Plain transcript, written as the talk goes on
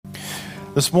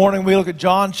This morning we look at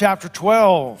John chapter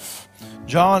 12.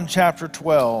 John chapter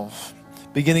 12,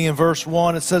 beginning in verse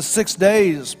 1. It says, 6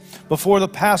 days before the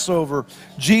Passover,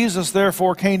 Jesus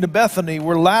therefore came to Bethany,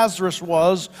 where Lazarus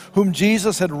was, whom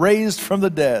Jesus had raised from the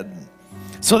dead.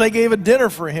 So they gave a dinner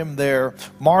for him there.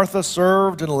 Martha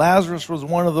served, and Lazarus was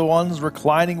one of the ones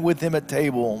reclining with him at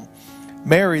table.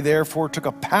 Mary therefore took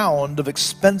a pound of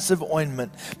expensive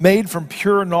ointment made from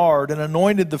pure nard and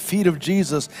anointed the feet of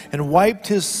Jesus and wiped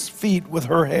his feet with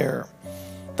her hair.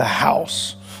 The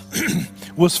house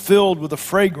was filled with the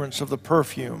fragrance of the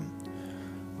perfume.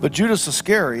 But Judas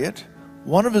Iscariot,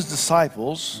 one of his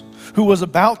disciples, who was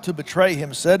about to betray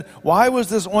him, said, "Why was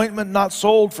this ointment not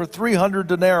sold for 300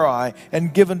 denarii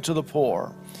and given to the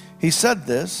poor?" He said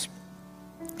this,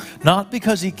 not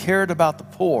because he cared about the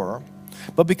poor,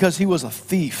 but because he was a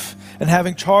thief, and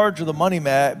having charge of the money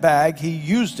bag, he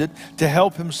used it to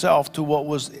help himself to what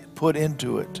was put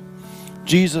into it.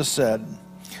 Jesus said,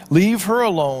 "Leave her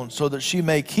alone so that she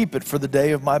may keep it for the day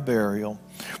of my burial.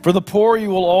 For the poor you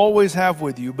will always have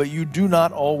with you, but you do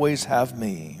not always have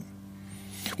me."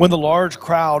 When the large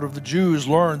crowd of the Jews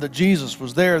learned that Jesus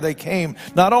was there, they came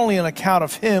not only on account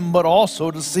of him, but also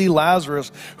to see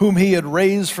Lazarus, whom he had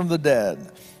raised from the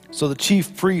dead. So the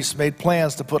chief priests made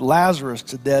plans to put Lazarus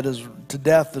to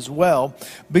death as well,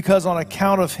 because on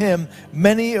account of him,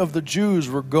 many of the Jews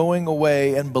were going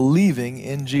away and believing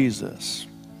in Jesus.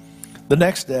 The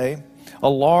next day, a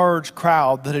large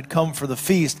crowd that had come for the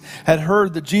feast had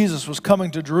heard that Jesus was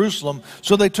coming to Jerusalem,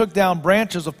 so they took down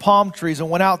branches of palm trees and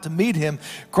went out to meet him,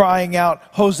 crying out,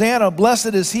 "Hosanna,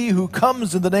 blessed is he who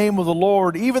comes in the name of the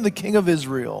Lord, even the King of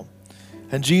Israel."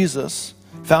 And Jesus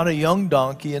found a young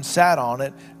donkey and sat on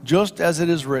it, just as it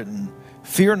is written,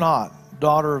 "Fear not,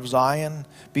 daughter of Zion.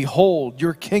 Behold,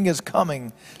 your king is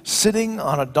coming, sitting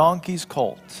on a donkey's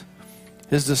colt."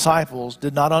 His disciples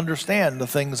did not understand the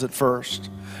things at first.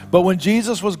 But when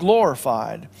Jesus was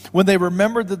glorified, when they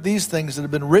remembered that these things had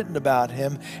been written about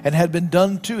him and had been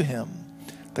done to him,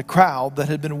 the crowd that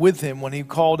had been with him when he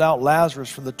called out Lazarus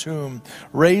from the tomb,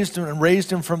 raised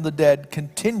him from the dead,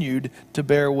 continued to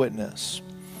bear witness.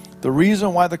 The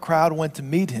reason why the crowd went to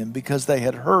meet him, because they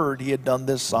had heard he had done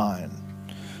this sign.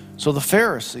 So the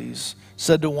Pharisees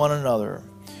said to one another,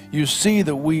 "You see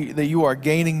that you are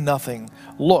gaining nothing.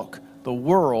 Look, the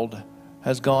world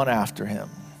has gone after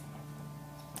him."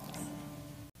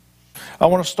 I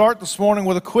want to start this morning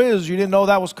with a quiz. You didn't know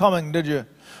that was coming, did you?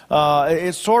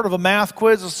 It's sort of a math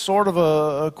quiz. It's sort of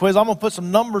a quiz. I'm going to put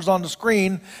some numbers on the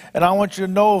screen, and I want you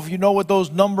to know if you know what those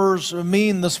numbers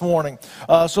mean this morning.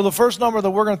 So the first number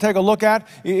that we're going to take a look at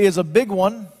is a big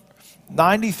one,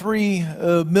 93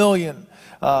 million.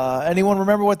 Anyone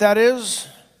remember what that is?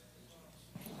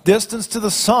 Distance to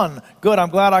the sun. Good, I'm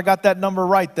glad I got that number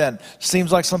right then.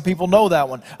 Seems like some people know that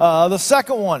one. The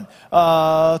second one,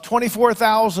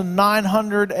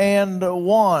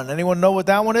 24,901. Anyone know what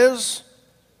that one is?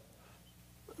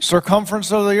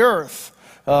 Circumference of the earth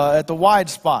at the wide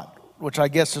spot, which I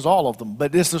guess is all of them,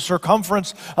 but it's the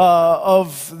circumference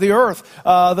of the earth.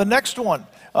 The next one,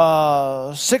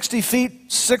 60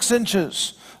 feet, 6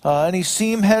 inches. Any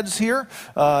seam heads here?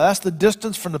 That's the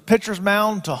distance from the pitcher's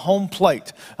mound to home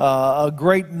plate. A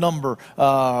great number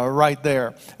right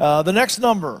there. The next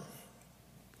number,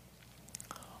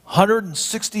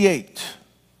 168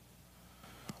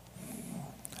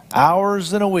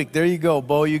 hours in a week. There you go,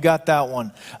 Bo. You got that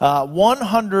one.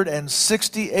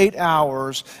 168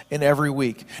 hours in every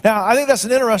week. Now, I think that's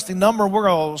an interesting number. We're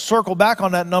going to circle back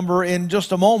on that number in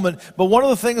just a moment. But one of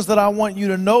the things that I want you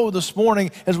to know this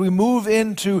morning as we move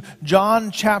into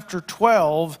John chapter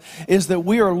 12 is that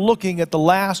we are looking at the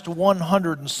last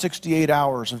 168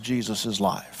 hours of Jesus'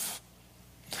 life.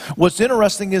 What's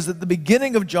interesting is that the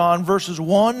beginning of John, verses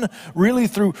 1 really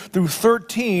through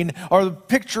 13, are the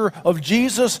picture of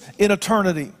Jesus in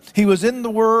eternity. He was in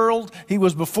the world. He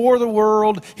was before the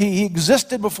world. He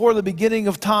existed before the beginning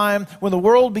of time. When the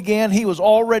world began, he was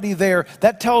already there.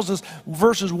 That tells us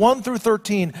verses 1 through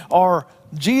 13 are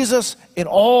Jesus in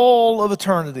all of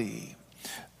eternity.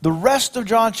 The rest of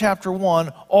John chapter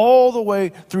 1, all the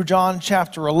way through John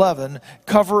chapter 11,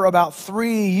 cover about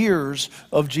 3 years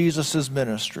of Jesus'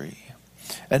 ministry.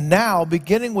 And now,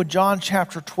 beginning with John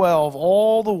chapter 12,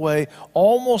 all the way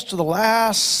almost to the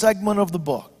last segment of the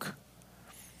book,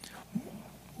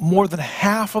 more than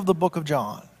half of the book of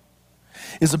John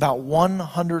is about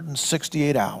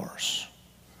 168 hours,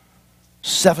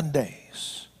 7 days.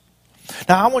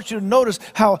 Now, I want you to notice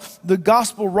how the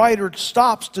gospel writer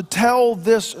stops to tell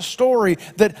this story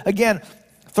that, again,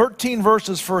 13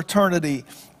 verses for eternity,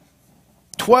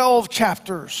 12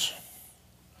 chapters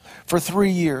for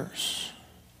 3 years.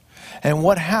 And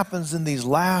what happens in these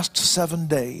last 7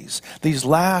 days, these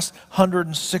last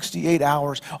 168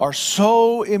 hours, are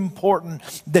so important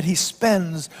that he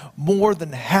spends more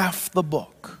than half the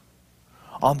book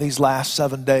on these last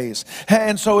 7 days.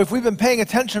 And so if we've been paying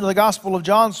attention to the Gospel of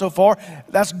John so far,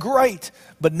 that's great.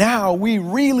 But now we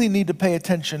really need to pay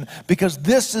attention, because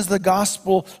this is the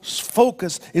gospel's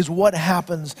focus, is what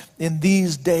happens in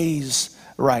these days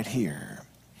right here.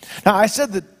 Now, I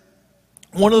said that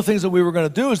one of the things that we were going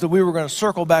to do is that we were going to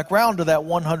circle back around to that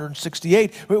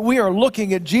 168. We are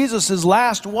looking at Jesus'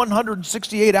 last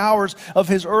 168 hours of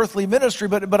his earthly ministry,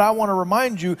 but I want to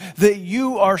remind you that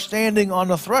you are standing on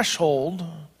the threshold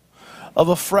of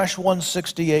a fresh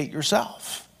 168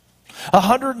 yourself.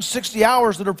 160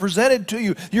 hours that are presented to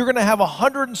you. You're going to have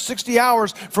 160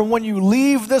 hours from when you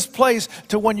leave this place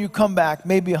to when you come back.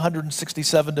 Maybe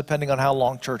 167, depending on how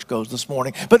long church goes this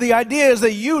morning. But the idea is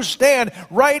that you stand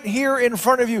right here in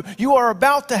front of you. You are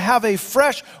about to have a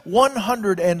fresh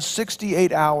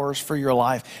 168 hours for your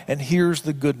life. And here's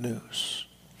the good news.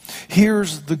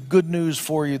 Here's the good news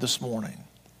for you this morning.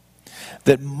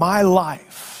 That my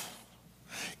life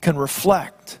can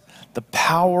reflect the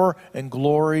power and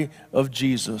glory of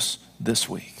Jesus this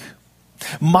week.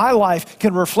 My life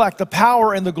can reflect the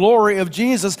power and the glory of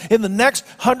Jesus in the next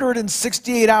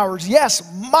 168 hours. Yes,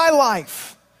 my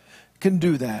life can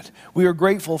do that. We are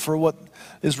grateful for what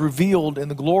is revealed in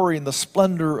the glory and the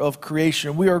splendor of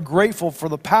creation. We are grateful for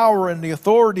the power and the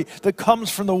authority that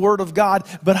comes from the Word of God.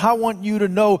 But I want you to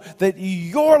know that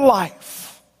your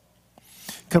life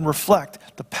can reflect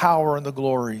the power and the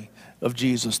glory of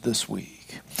Jesus this week.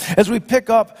 As we pick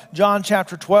up John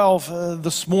chapter 12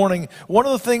 this morning, one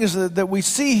of the things that we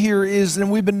see here is,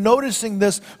 and we've been noticing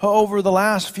this over the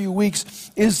last few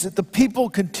weeks, is that the people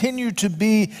continue to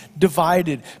be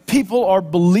divided. People are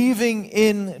believing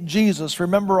in Jesus.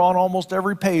 Remember, on almost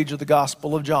every page of the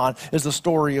Gospel of John is the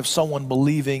story of someone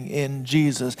believing in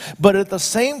Jesus. But at the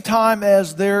same time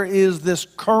as there is this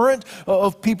current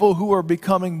of people who are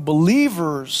becoming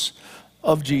believers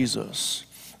of Jesus,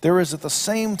 there is at the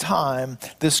same time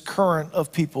this current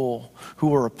of people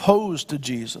who are opposed to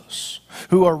Jesus,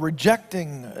 who are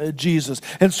rejecting Jesus.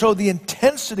 And so the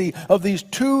intensity of these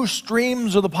two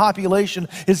streams of the population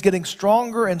is getting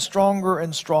stronger and stronger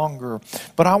and stronger.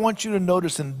 But I want you to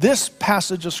notice in this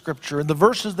passage of Scripture, in the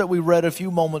verses that we read a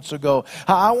few moments ago,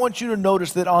 I want you to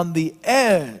notice that on the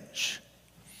edge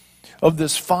of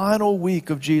this final week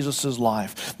of Jesus'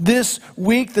 life, this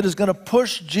week that is going to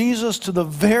push Jesus to the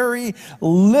very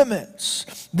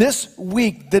limits, this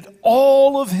week that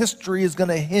all of history is going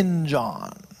to hinge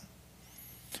on,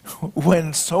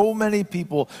 when so many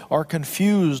people are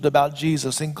confused about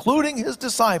Jesus, including his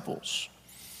disciples.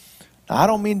 Now, I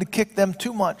don't mean to kick them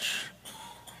too much,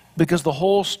 because the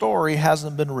whole story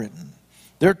hasn't been written.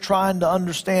 They're trying to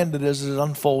understand it as it's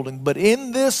unfolding. But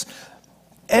in this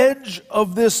edge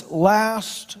of this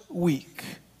last week,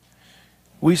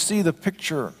 we see the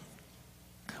picture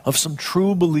of some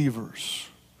true believers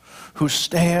who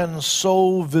stand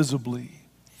so visibly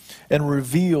and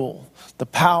reveal the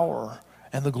power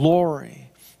and the glory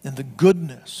and the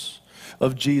goodness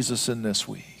of Jesus in this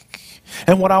week.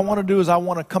 And what I want to do is I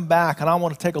want to come back and I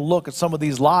want to take a look at some of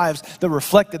these lives that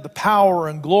reflected the power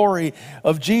and glory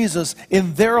of Jesus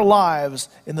in their lives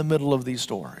in the middle of these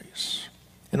stories.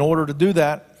 In order to do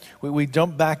that, we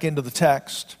jump back into the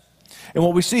text. And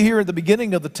what we see here at the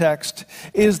beginning of the text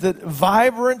is that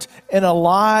vibrant and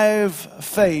alive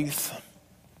faith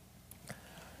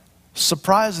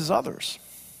surprises others.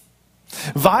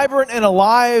 Vibrant and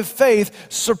alive faith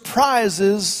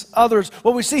surprises others.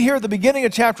 What we see here at the beginning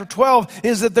of chapter 12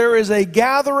 is that there is a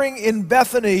gathering in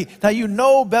Bethany. Now, you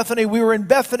know Bethany. We were in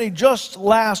Bethany just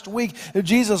last week.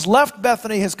 Jesus left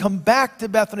Bethany, has come back to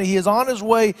Bethany. He is on his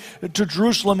way to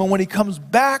Jerusalem. And when he comes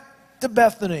back to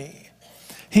Bethany,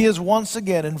 he is once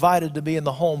again invited to be in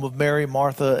the home of Mary,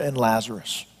 Martha, and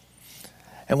Lazarus.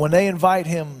 And when they invite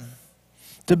him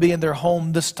to be in their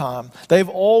home this time, they've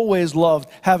always loved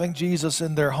having Jesus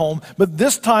in their home. But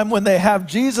this time when they have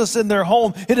Jesus in their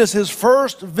home, it is his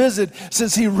first visit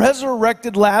since he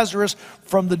resurrected Lazarus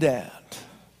from the dead.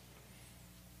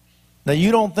 Now,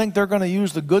 you don't think they're going to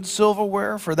use the good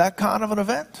silverware for that kind of an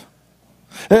event?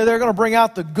 They're going to bring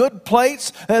out the good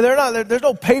plates. There's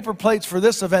no paper plates for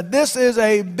this event. This is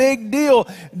a big deal.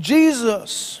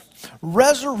 Jesus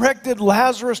resurrected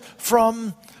Lazarus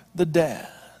from the dead.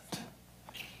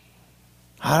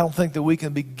 I don't think that we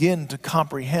can begin to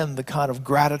comprehend the kind of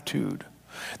gratitude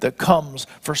that comes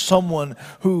for someone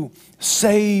who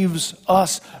saves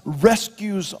us,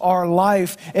 rescues our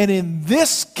life, and in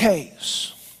this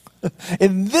case,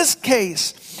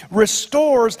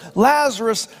 restores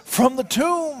Lazarus from the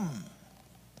tomb.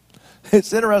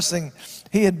 It's interesting.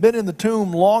 He had been in the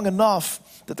tomb long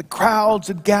enough that the crowds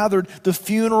had gathered. The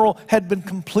funeral had been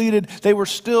completed. They were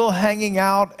still hanging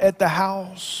out at the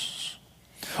house.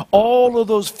 All of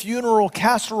those funeral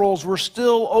casseroles were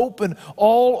still open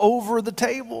all over the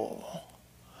table.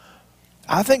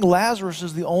 I think Lazarus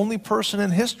is the only person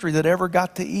in history that ever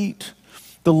got to eat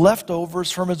the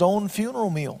leftovers from his own funeral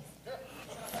meal.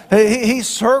 He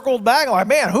circled back like,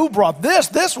 man, who brought this?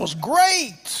 This was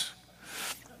great.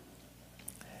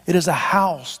 It is a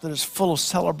house that is full of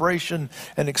celebration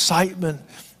and excitement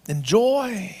and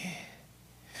joy,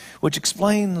 which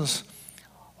explains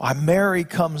why Mary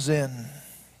comes in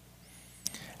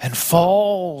and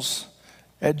falls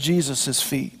at Jesus'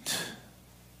 feet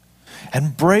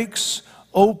and breaks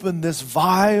open this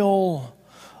vial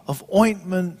of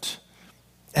ointment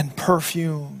and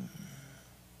perfume.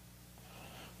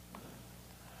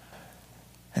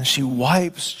 And she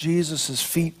wipes Jesus'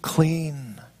 feet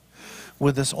clean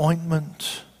with this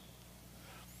ointment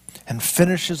and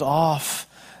finishes off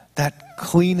that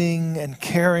cleaning and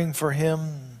caring for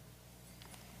him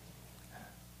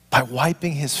by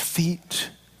wiping his feet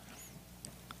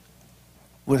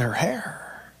with her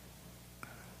hair.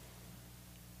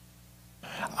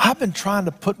 I've been trying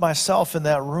to put myself in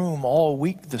that room all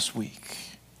week this week.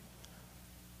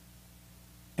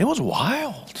 It was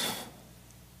wild.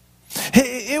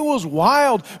 It was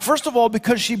wild, first of all,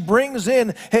 because she brings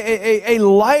in a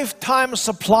lifetime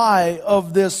supply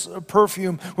of this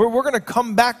perfume. We're going to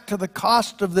come back to the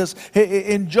cost of this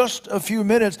in just a few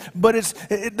minutes, but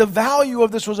the value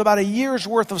of this was about a year's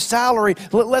worth of salary.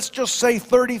 Let's just say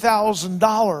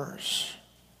 $30,000.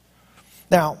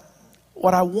 Now,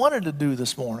 what I wanted to do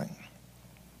this morning,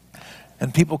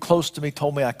 and people close to me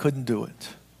told me I couldn't do it,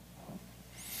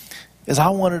 is I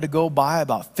wanted to go buy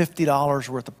about $50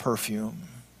 worth of perfume,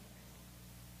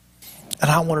 and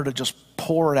I wanted to just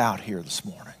pour it out here this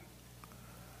morning.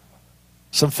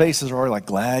 Some faces are already like,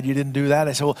 glad you didn't do that.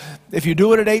 I said, well, if you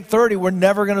do it at 8:30, we're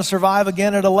never going to survive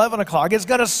again at 11 o'clock. We're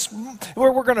going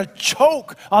to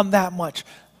choke on that much.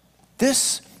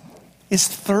 This is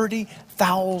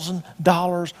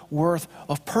 $30,000 worth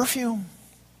of perfume.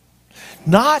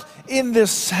 Not in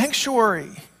this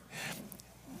sanctuary,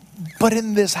 but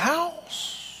in this house.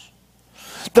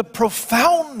 The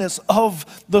profoundness of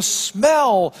the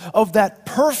smell of that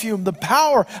perfume, the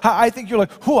power. I think you're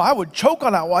like, I would choke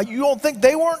on that. Why? You don't think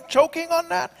they weren't choking on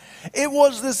that? It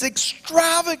was this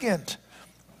extravagant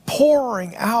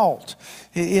pouring out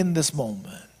in this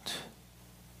moment.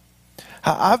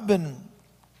 I've been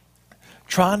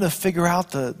trying to figure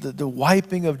out the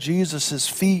wiping of Jesus'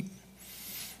 feet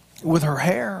with her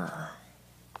hair.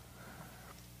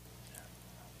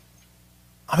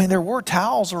 I mean, there were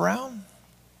towels around.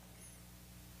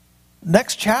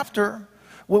 Next chapter,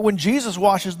 when Jesus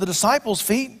washes the disciples'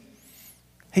 feet,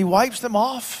 he wipes them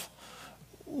off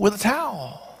with a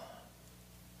towel.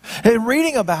 And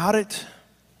reading about it,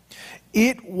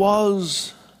 it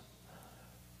was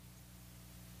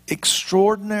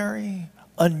extraordinary,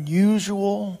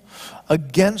 unusual,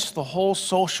 against the whole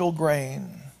social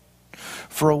grain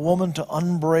for a woman to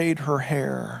unbraid her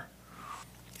hair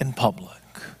in public.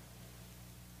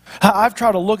 I've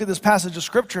tried to look at this passage of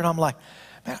Scripture and I'm like,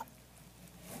 man,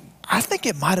 I think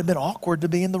it might have been awkward to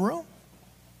be in the room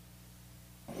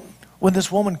when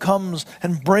this woman comes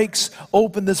and breaks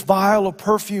open this vial of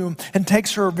perfume and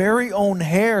takes her very own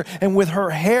hair and with her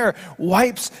hair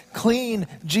wipes clean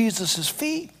Jesus'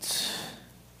 feet.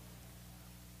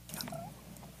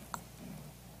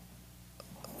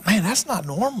 Man, that's not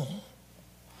normal.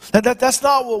 That's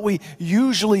not what we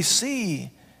usually see.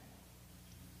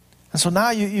 And so now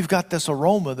you've got this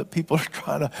aroma that people are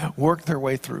trying to work their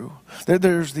way through.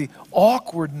 There's the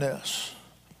awkwardness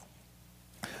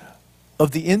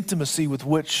of the intimacy with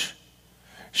which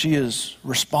she is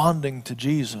responding to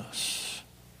Jesus.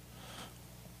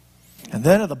 And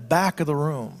then at the back of the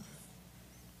room,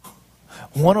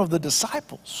 one of the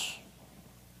disciples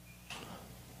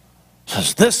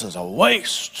says, this is a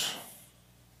waste.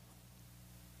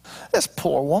 This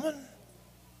poor woman,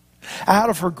 out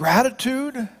of her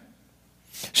gratitude,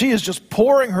 she is just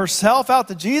pouring herself out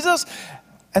to Jesus,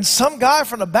 and some guy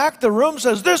from the back of the room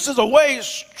says, this is a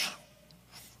waste.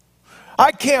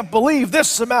 I can't believe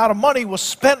this amount of money was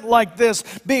spent like this,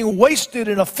 being wasted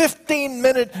in a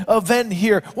 15-minute event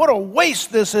here. What a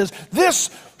waste this is.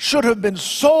 This should have been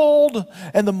sold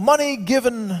and the money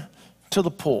given to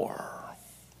the poor.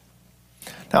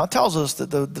 Now, it tells us that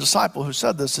the disciple who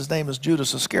said this, his name is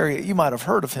Judas Iscariot. You might have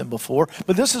heard of him before,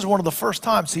 but this is one of the first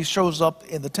times he shows up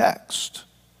in the text.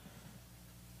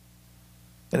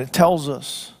 And it tells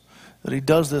us that he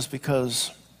does this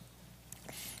because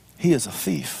he is a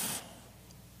thief.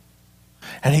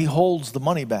 And he holds the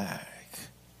money bag.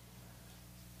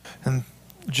 And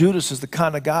Judas is the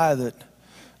kind of guy that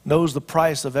knows the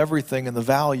price of everything and the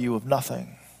value of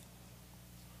nothing.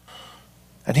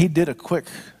 And he did a quick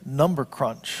number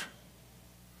crunch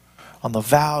on the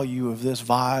value of this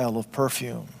vial of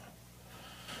perfume.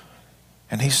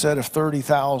 And he said, if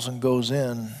 30,000 goes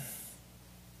in,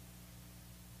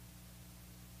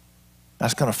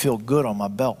 that's going to feel good on my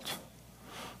belt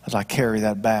as I carry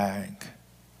that bag.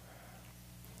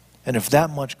 And if that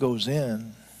much goes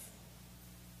in,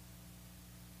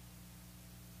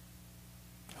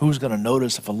 who's going to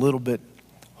notice if a little bit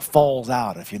falls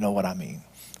out, if you know what I mean?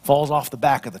 Falls off the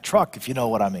back of the truck, if you know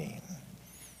what I mean.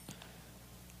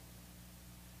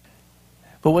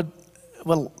 But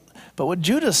what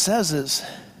Judas says is,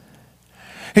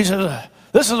 he says,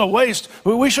 this is a waste.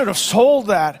 We should have sold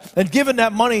that and given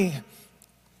that money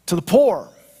to the poor.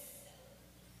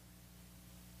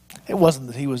 It wasn't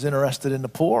that he was interested in the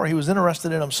poor. He was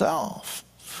interested in himself.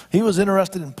 He was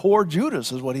interested in poor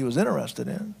Judas is what he was interested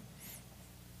in.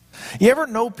 You ever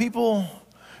know people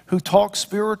who talk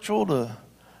spiritual to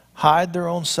hide their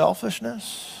own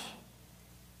selfishness?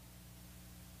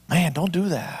 Man, don't do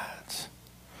that.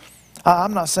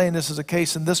 I'm not saying this is a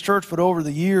case in this church, but over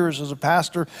the years as a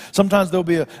pastor, sometimes there'll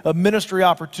be a ministry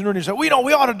opportunity. So, we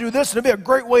ought to do this, and it'd be a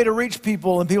great way to reach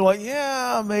people. And people are like,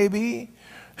 yeah, maybe.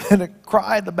 And the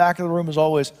cry at the back of the room is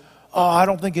always, oh, I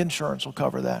don't think insurance will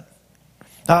cover that.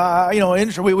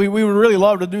 We would really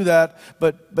love to do that,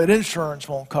 but insurance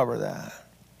won't cover that.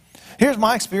 Here's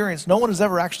my experience. No one has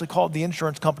ever actually called the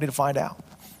insurance company to find out.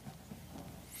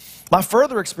 My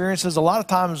further experience is a lot of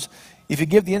times if you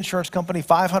give the insurance company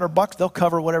 $500, they'll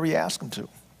cover whatever you ask them to.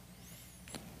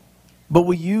 But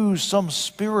we use some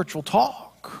spiritual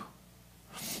talk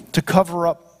to cover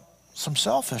up some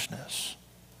selfishness.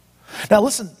 Now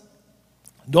listen,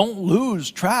 don't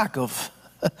lose track of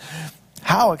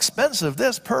how expensive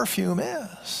this perfume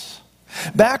is.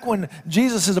 Back when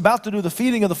Jesus is about to do the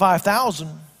feeding of the 5,000,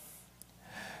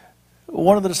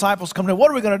 one of the disciples comes in,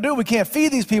 what are we going to do? We can't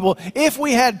feed these people. If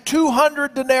we had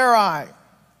 200 denarii,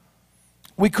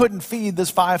 we couldn't feed this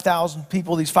 5,000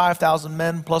 people, these 5,000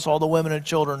 men, plus all the women and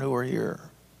children who are here.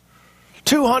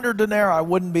 200 denarii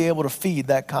wouldn't be able to feed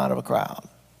that kind of a crowd.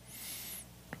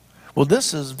 Well,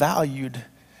 this is valued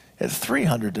at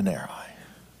 300 denarii.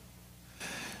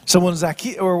 So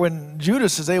when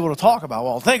Judas is able to talk about,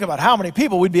 well, think about how many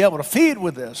people we'd be able to feed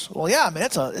with this. Well, yeah, I mean,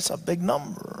 it's a big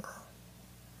number.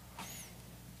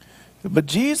 But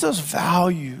Jesus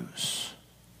values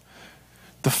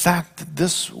the fact that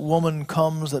this woman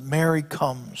comes, that Mary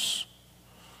comes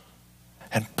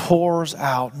and pours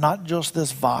out not just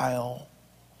this vial,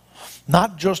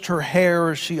 not just her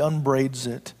hair as she unbraids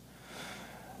it,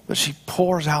 but she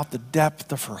pours out the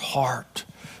depth of her heart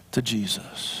to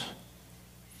Jesus.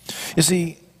 You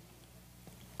see,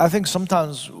 I think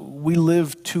sometimes we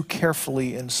live too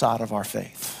carefully inside of our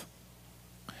faith.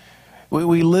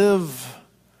 We live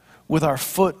with our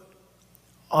foot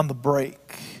on the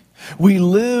brake. We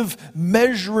live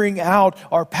measuring out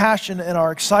our passion and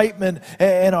our excitement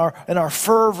and our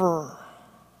fervor.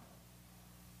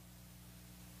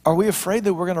 Are we afraid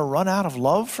that we're going to run out of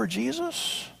love for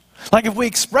Jesus? Like if we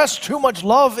express too much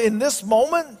love in this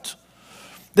moment,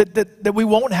 that we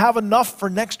won't have enough for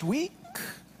next week?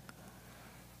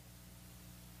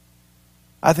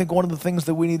 I think one of the things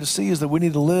that we need to see is that we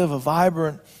need to live a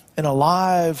vibrant and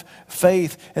alive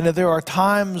faith, and that there are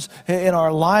times in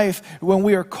our life when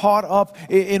we are caught up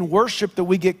in worship that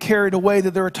we get carried away,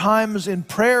 that there are times in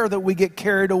prayer that we get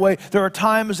carried away, there are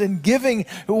times in giving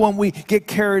when we get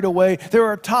carried away, there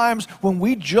are times when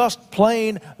we just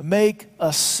plain make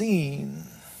a scene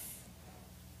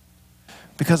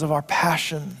because of our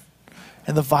passion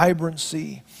and the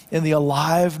vibrancy and the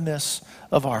aliveness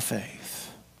of our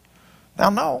faith. Now,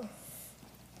 no.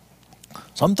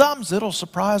 Sometimes it'll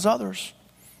surprise others.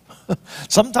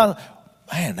 Sometimes,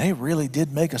 man, they really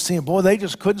did make a scene. Boy, they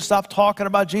just couldn't stop talking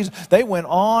about Jesus. They went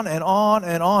on and on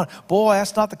and on. Boy,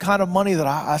 that's not the kind of money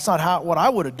that's not what I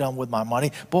would have done with my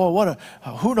money. Boy,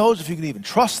 who knows if you can even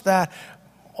trust that?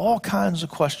 All kinds of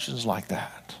questions like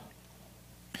that.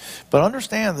 But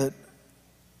understand that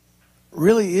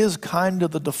really is kind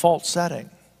of the default setting.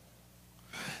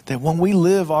 That when we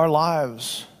live our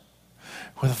lives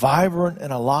with vibrant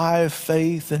and alive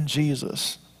faith in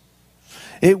Jesus,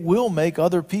 it will make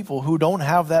other people who don't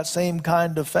have that same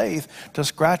kind of faith to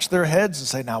scratch their heads and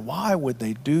say, now why would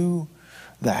they do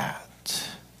that?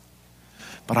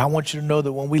 But I want you to know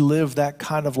that when we live that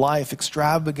kind of life,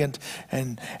 extravagant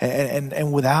and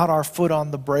without our foot on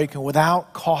the brake and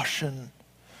without caution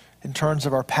in terms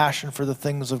of our passion for the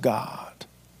things of God,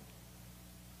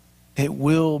 it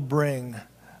will bring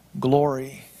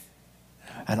glory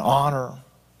and honor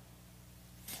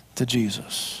to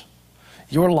Jesus.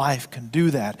 Your life can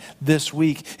do that this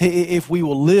week if we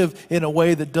will live in a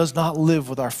way that does not live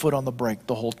with our foot on the brake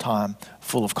the whole time,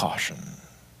 full of caution.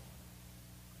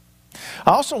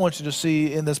 I also want you to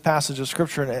see in this passage of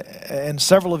Scripture, and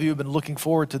several of you have been looking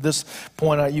forward to this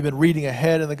point. You've been reading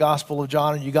ahead in the Gospel of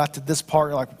John, and you got to this part,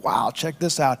 you're like, wow, check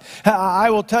this out. I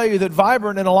will tell you that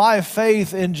vibrant and alive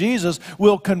faith in Jesus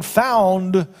will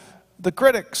confound the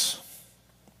critics.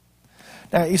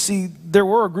 Now, you see, there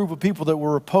were a group of people that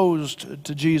were opposed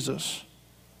to Jesus.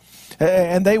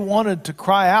 And they wanted to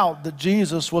cry out that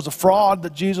Jesus was a fraud,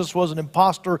 that Jesus was an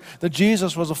imposter, that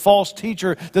Jesus was a false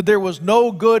teacher, that there was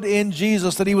no good in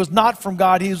Jesus, that he was not from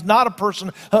God, he was not a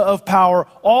person of power.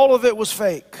 All of it was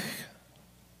fake.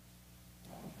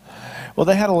 Well,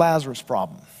 they had a Lazarus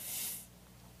problem.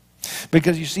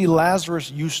 Because you see, Lazarus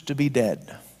used to be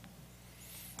dead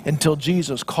until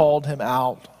Jesus called him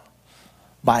out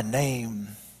by name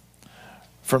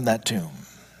from that tomb.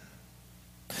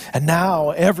 And now,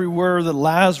 everywhere that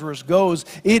Lazarus goes,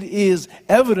 it is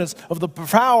evidence of the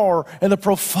power and the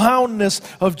profoundness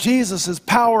of Jesus'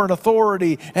 power and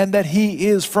authority, and that he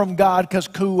is from God, because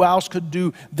who else could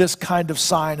do this kind of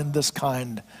sign and this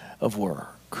kind of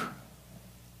work?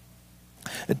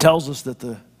 It tells us that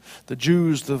the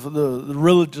Jews, the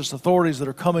religious authorities that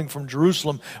are coming from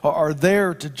Jerusalem are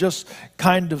there to just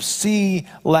kind of see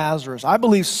Lazarus. I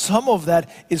believe some of that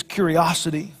is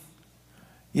curiosity.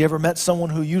 You ever met someone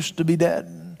who used to be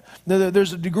dead?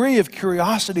 There's a degree of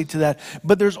curiosity to that,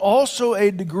 but there's also a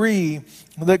degree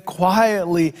that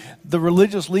quietly the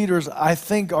religious leaders, I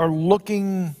think, are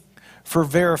looking for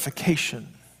verification.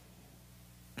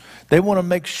 They want to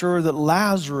make sure that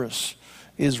Lazarus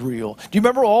is real. Do you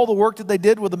remember all the work that they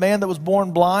did with the man that was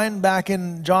born blind back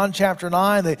in John chapter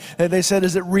 9? They said,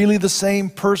 is it really the same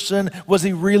person? Was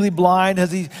he really blind? Has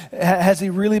he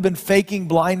really been faking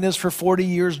blindness for 40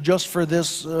 years just for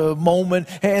this moment?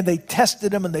 And they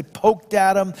tested him and they poked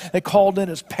at him. They called in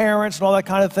his parents and all that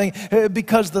kind of thing,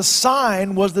 because the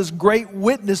sign was this great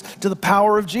witness to the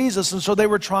power of Jesus. And so they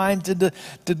were trying to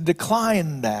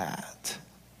decline that.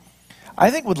 I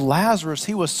think with Lazarus,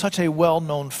 he was such a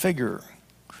well-known figure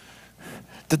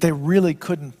that they really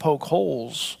couldn't poke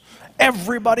holes.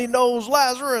 Everybody knows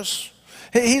Lazarus.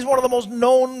 He's one of the most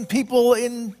known people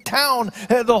in town.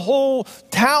 The whole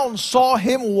town saw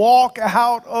him walk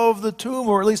out of the tomb,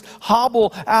 or at least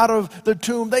hobble out of the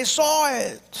tomb. They saw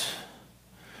it.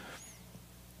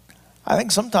 I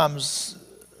think sometimes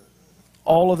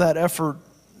all of that effort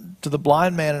to the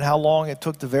blind man and how long it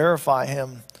took to verify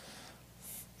him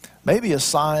maybe a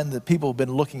sign that people have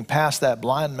been looking past that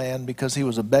blind man because he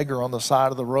was a beggar on the side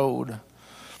of the road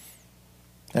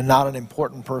and not an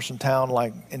important person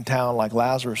in town like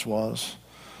Lazarus was.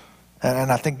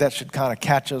 And I think that should kind of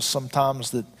catch us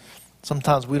sometimes, that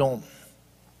sometimes we don't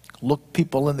look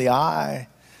people in the eye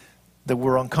that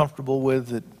we're uncomfortable with,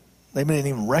 that they didn't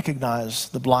even recognize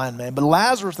the blind man. But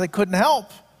Lazarus, they couldn't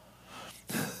help.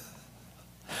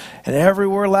 And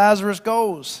everywhere Lazarus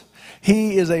goes,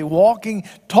 he is a walking,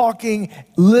 talking,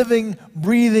 living,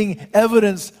 breathing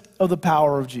evidence of the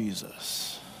power of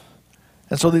Jesus.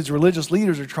 And so these religious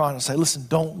leaders are trying to say, listen,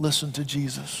 don't listen to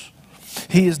Jesus.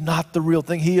 He is not the real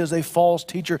thing. He is a false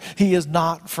teacher. He is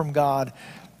not from God.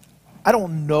 I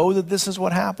don't know that this is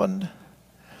what happened,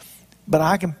 but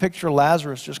I can picture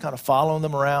Lazarus just kind of following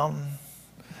them around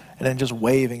and then just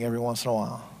waving every once in a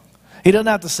while. He doesn't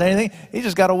have to say anything. He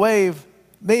just got to wave.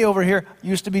 Me over here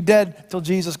used to be dead till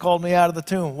Jesus called me out of the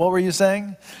tomb. What were you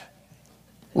saying?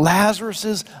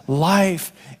 Lazarus'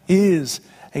 life is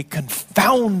a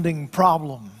confounding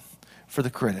problem for the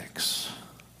critics.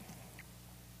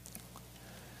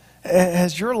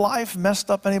 Has your life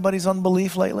messed up anybody's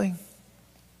unbelief lately?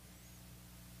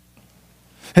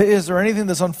 Is there anything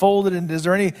that's unfolded, and is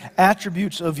there any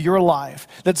attributes of your life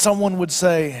that someone would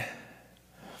say,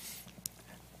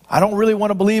 I don't really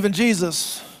want to believe in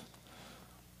Jesus,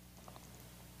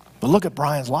 but look at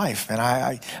Brian's life, and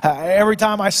I every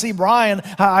time I see Brian,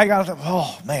 I got to think,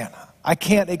 oh man, I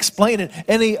can't explain it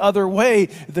any other way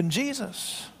than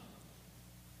Jesus.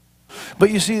 But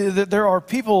you see that there are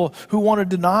people who want to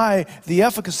deny the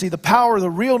efficacy, the power, the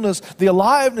realness, the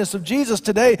aliveness of Jesus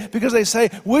today because they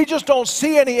say, we just don't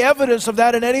see any evidence of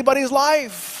that in anybody's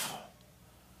life.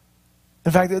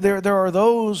 In fact, there are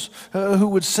those who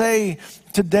would say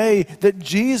today that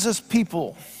Jesus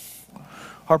people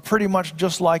are pretty much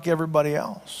just like everybody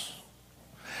else.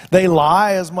 They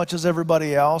lie as much as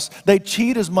everybody else. They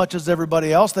cheat as much as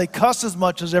everybody else. They cuss as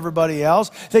much as everybody else.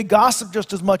 They gossip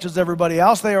just as much as everybody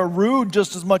else. They are rude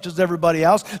just as much as everybody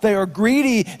else. They are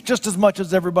greedy just as much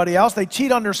as everybody else. They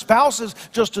cheat on their spouses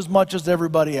just as much as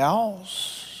everybody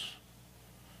else.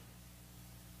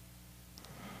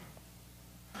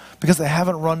 Because they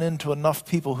haven't run into enough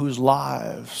people whose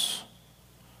lives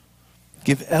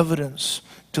give evidence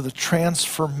to the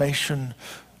transformation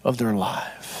of their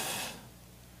life.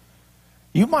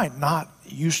 You might not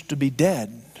used to be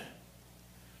dead,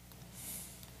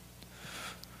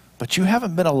 but you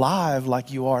haven't been alive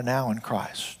like you are now in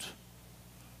Christ.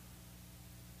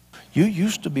 You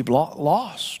used to be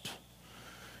lost.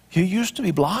 You used to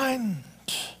be blind.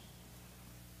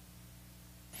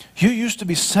 You used to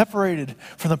be separated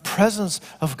from the presence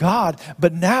of God,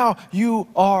 but now you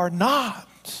are not.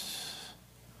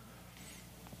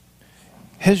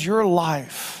 Has your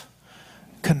life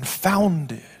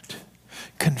confounded,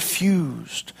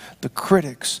 confused the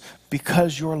critics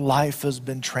because your life has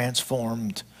been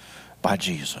transformed by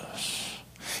Jesus?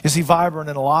 You see, vibrant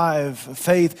and alive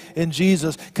faith in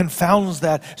Jesus confounds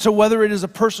that. So whether it is a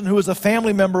person who is a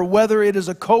family member, whether it is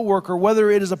a coworker, whether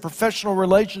it is a professional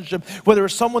relationship, whether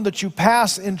it's someone that you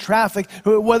pass in traffic,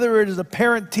 whether it is a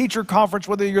parent-teacher conference,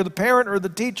 whether you're the parent or the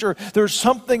teacher, there's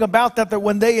something about that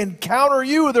when they encounter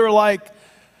you, they're like,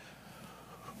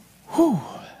 whew,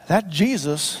 that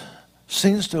Jesus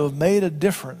seems to have made a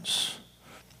difference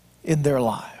in their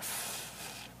life.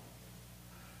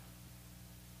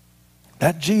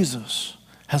 That Jesus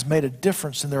has made a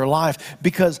difference in their life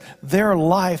because their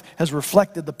life has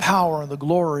reflected the power and the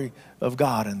glory of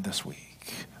God in this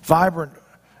week. Vibrant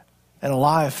and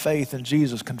alive faith in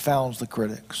Jesus confounds the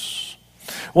critics.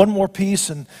 One more piece,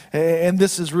 and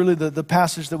this is really the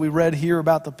passage that we read here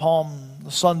about the Palm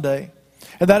Sunday,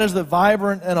 and that is that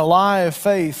vibrant and alive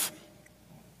faith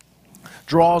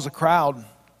draws a crowd.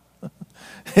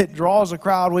 It draws a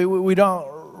crowd. We don't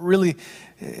really...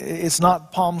 It's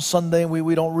not Palm Sunday, and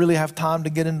we don't really have time to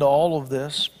get into all of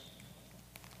this.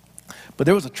 But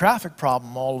there was a traffic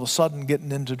problem all of a sudden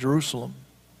getting into Jerusalem.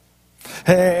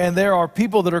 And there are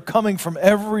people that are coming from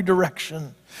every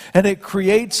direction. And it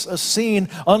creates a scene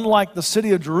unlike the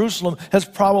city of Jerusalem has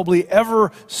probably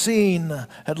ever seen,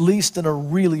 at least in a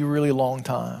really, really long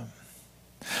time.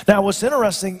 Now, what's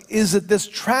interesting is that this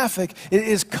traffic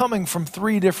is coming from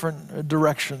three different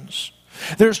directions.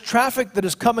 There's traffic that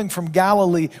is coming from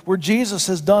Galilee, where Jesus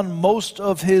has done most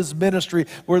of his ministry,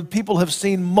 where people have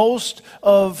seen most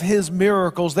of his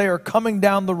miracles. They are coming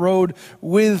down the road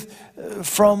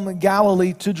from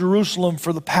Galilee to Jerusalem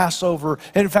for the Passover.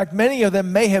 And in fact, many of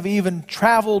them may have even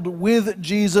traveled with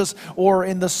Jesus or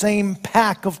in the same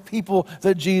pack of people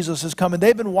that Jesus is coming.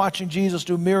 They've been watching Jesus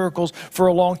do miracles for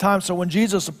a long time. So when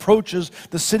Jesus approaches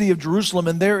the city of Jerusalem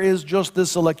and there is just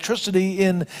this electricity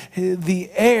in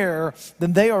the air,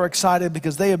 then they are excited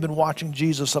because they have been watching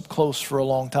Jesus up close for a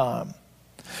long time.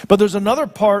 But there's another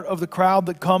part of the crowd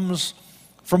that comes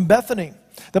from Bethany.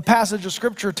 The passage of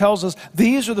Scripture tells us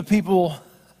these are the people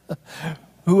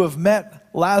who have met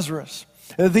Lazarus.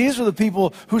 These are the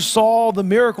people who saw the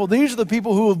miracle. These are the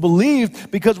people who have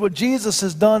believed because what Jesus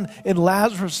has done in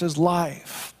Lazarus'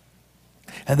 life.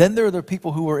 And then there are the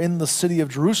people who are in the city of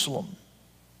Jerusalem,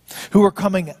 who are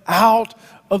coming out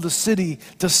of the city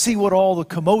to see what all the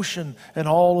commotion and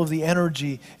all of the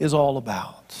energy is all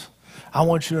about. I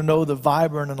want you to know that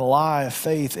vibrant and alive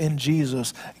faith in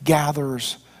Jesus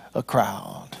gathers a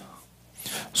crowd.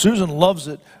 Susan loves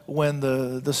it when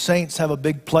the Saints have a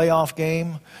big playoff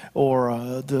game, or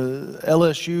the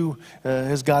LSU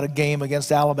has got a game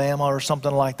against Alabama or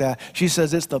something like that. She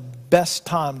says it's the best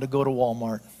time to go to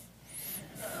Walmart.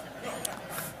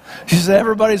 She says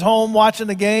everybody's home watching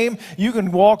the game. You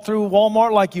can walk through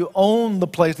Walmart like you own the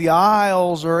place. The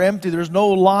aisles are empty. There's no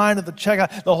line at the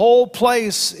checkout. The whole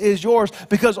place is yours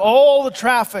because all the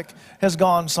traffic has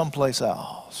gone someplace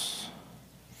else.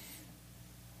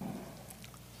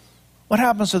 What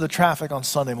happens to the traffic on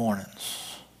Sunday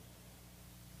mornings?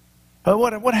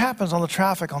 What happens on the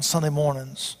traffic on Sunday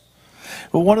mornings?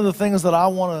 Well, one of the things that I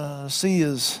want to see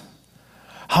is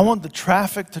I want the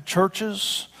traffic to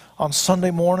churches on Sunday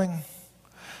morning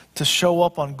to show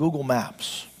up on Google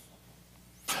Maps.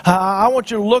 I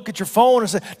want you to look at your phone and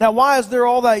say, now why is there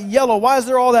all that yellow? Why is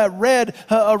there all that red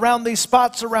around these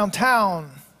spots around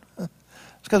town? It's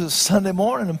because it's Sunday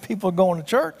morning and people are going to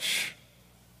church.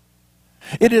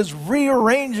 It is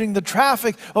rearranging the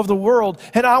traffic of the world.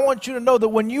 And I want you to know that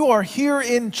when you are here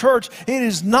in church, it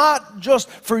is not just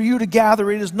for you to gather.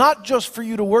 It is not just for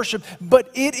you to worship, but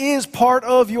it is part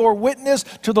of your witness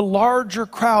to the larger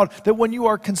crowd. That when you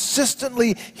are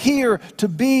consistently here to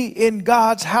be in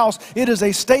God's house, it is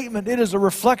a statement, it is a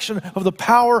reflection of the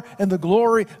power and the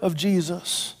glory of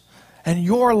Jesus. And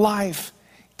your life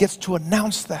gets to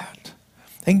announce that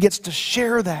and gets to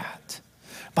share that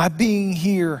by being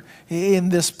here in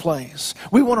this place.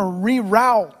 We want to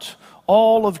reroute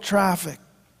all of traffic.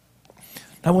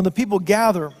 Now, when the people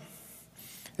gather,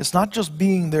 it's not just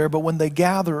being there, but when they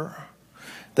gather,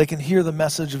 they can hear the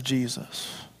message of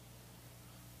Jesus.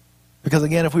 Because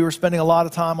again, if we were spending a lot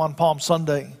of time on Palm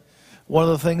Sunday, one of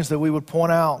the things that we would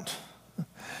point out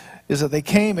is that they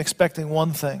came expecting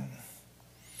one thing.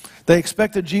 They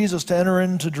expected Jesus to enter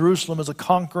into Jerusalem as a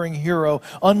conquering hero,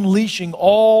 unleashing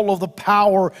all of the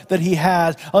power that he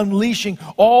had, unleashing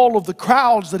all of the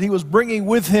crowds that he was bringing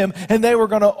with him, and they were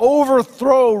going to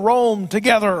overthrow Rome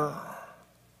together.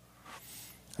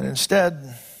 And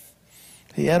instead,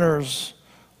 he enters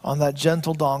on that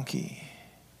gentle donkey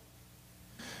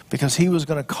because he was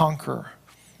going to conquer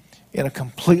in a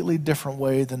completely different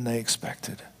way than they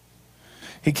expected.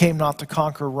 He came not to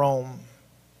conquer Rome,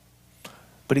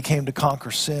 but he came to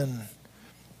conquer sin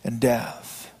and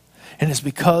death. And it's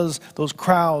because those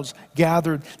crowds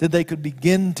gathered that they could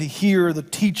begin to hear the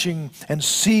teaching and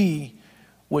see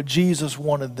what Jesus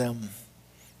wanted them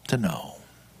to know.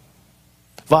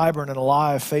 Vibrant and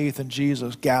alive faith in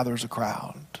Jesus gathers a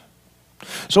crowd.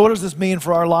 So what does this mean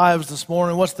for our lives this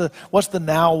morning? What's the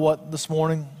now what this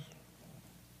morning?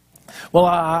 Well,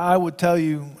 I would tell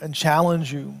you and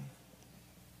challenge you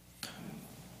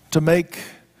to make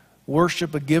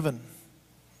worship a given.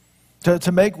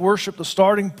 To make worship the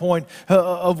starting point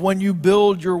of when you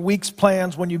build your week's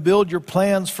plans, when you build your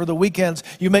plans for the weekends,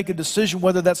 you make a decision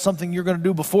whether that's something you're going to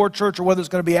do before church or whether it's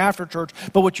going to be after church.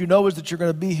 But what you know is that you're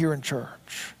going to be here in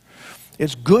church.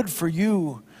 It's good for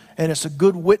you, and it's a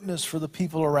good witness for the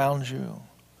people around you.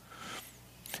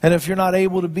 And if you're not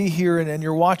able to be here and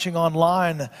you're watching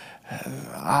online,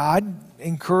 I'd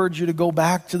encourage you to go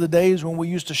back to the days when we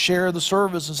used to share the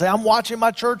service and say, I'm watching my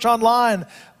church online.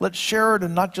 Let's share it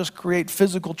and not just create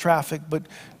physical traffic, but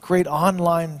create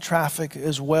online traffic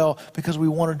as well, because we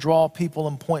want to draw people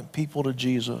and point people to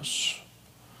Jesus.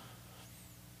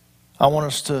 I want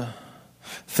us to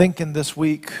think in this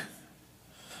week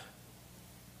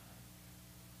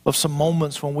of some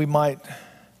moments when we might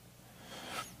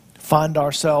find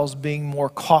ourselves being more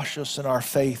cautious in our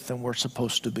faith than we're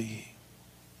supposed to be.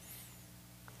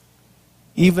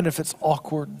 Even if it's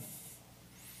awkward,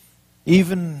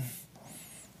 even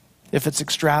if it's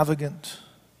extravagant,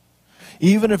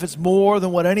 even if it's more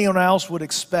than what anyone else would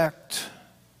expect,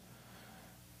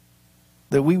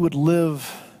 that we would live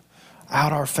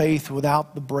out our faith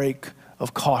without the break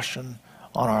of caution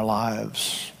on our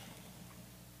lives.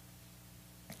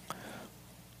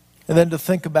 And then to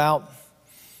think about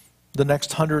the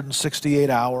next 168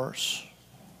 hours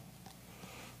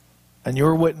and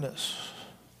your witness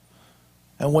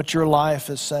and what your life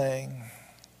is saying.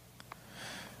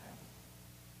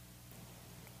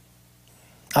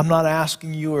 I'm not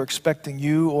asking you or expecting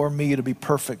you or me to be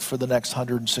perfect for the next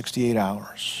 168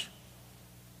 hours.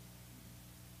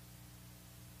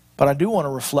 But I do want to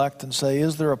reflect and say,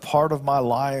 is there a part of my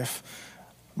life,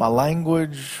 my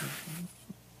language,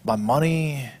 my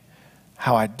money,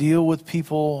 how I deal with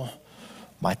people,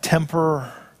 my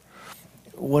temper,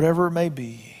 whatever it may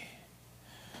be,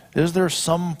 is there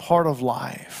some part of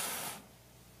life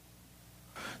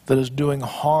that is doing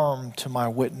harm to my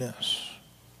witness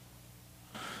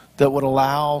that would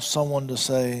allow someone to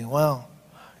say, well,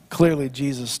 clearly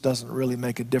Jesus doesn't really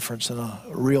make a difference in a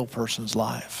real person's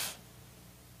life?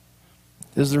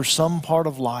 Is there some part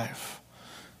of life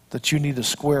that you need to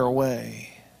square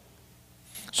away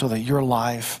so that your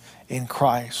life in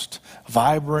Christ,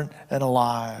 vibrant and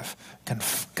alive, can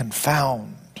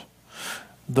confound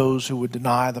those who would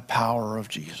deny the power of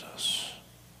Jesus?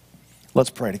 Let's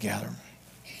pray together.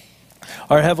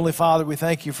 Our Heavenly Father, we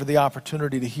thank you for the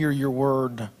opportunity to hear your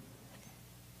word.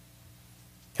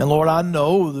 And Lord, I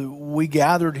know that we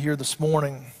gathered here this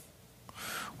morning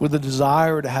with a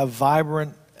desire to have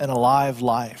vibrant and alive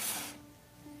life.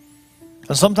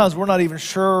 And sometimes we're not even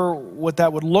sure what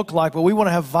that would look like, but we want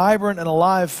to have vibrant and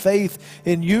alive faith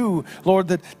in you, Lord,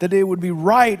 that it would be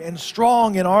right and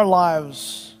strong in our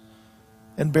lives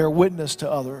and bear witness to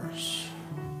others.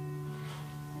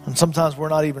 And sometimes we're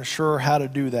not even sure how to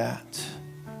do that.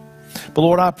 But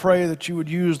Lord, I pray that you would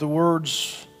use the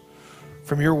words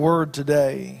from your word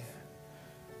today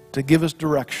to give us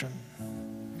direction.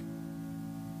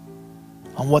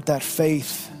 on what that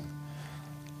faith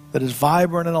that is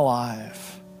vibrant and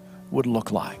alive would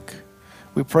look like.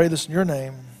 We pray this in your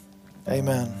name.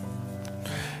 Amen.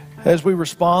 As we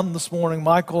respond this morning,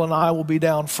 Michael and I will be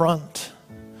down front.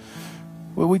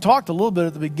 Well, we talked a little bit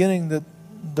at the beginning that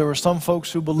there were some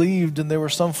folks who believed and there were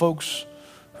some folks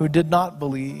who did not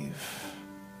believe.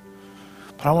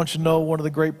 But I want you to know one of the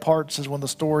great parts is when the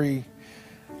story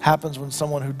happens when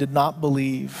someone who did not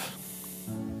believe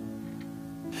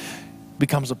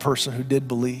becomes a person who did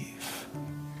believe.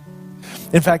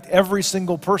 In fact, every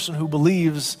single person who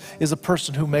believes is a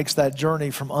person who makes that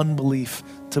journey from unbelief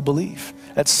to belief.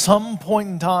 At some point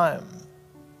in time,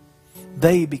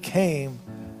 they became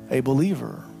a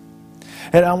believer.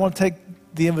 And I want to take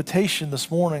the invitation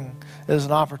this morning as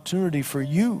an opportunity for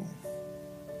you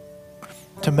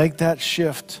to make that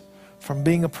shift from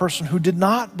being a person who did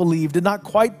not believe, did not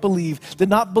quite believe, did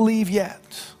not believe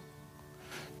yet,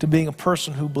 to being a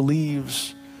person who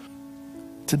believes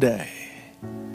today.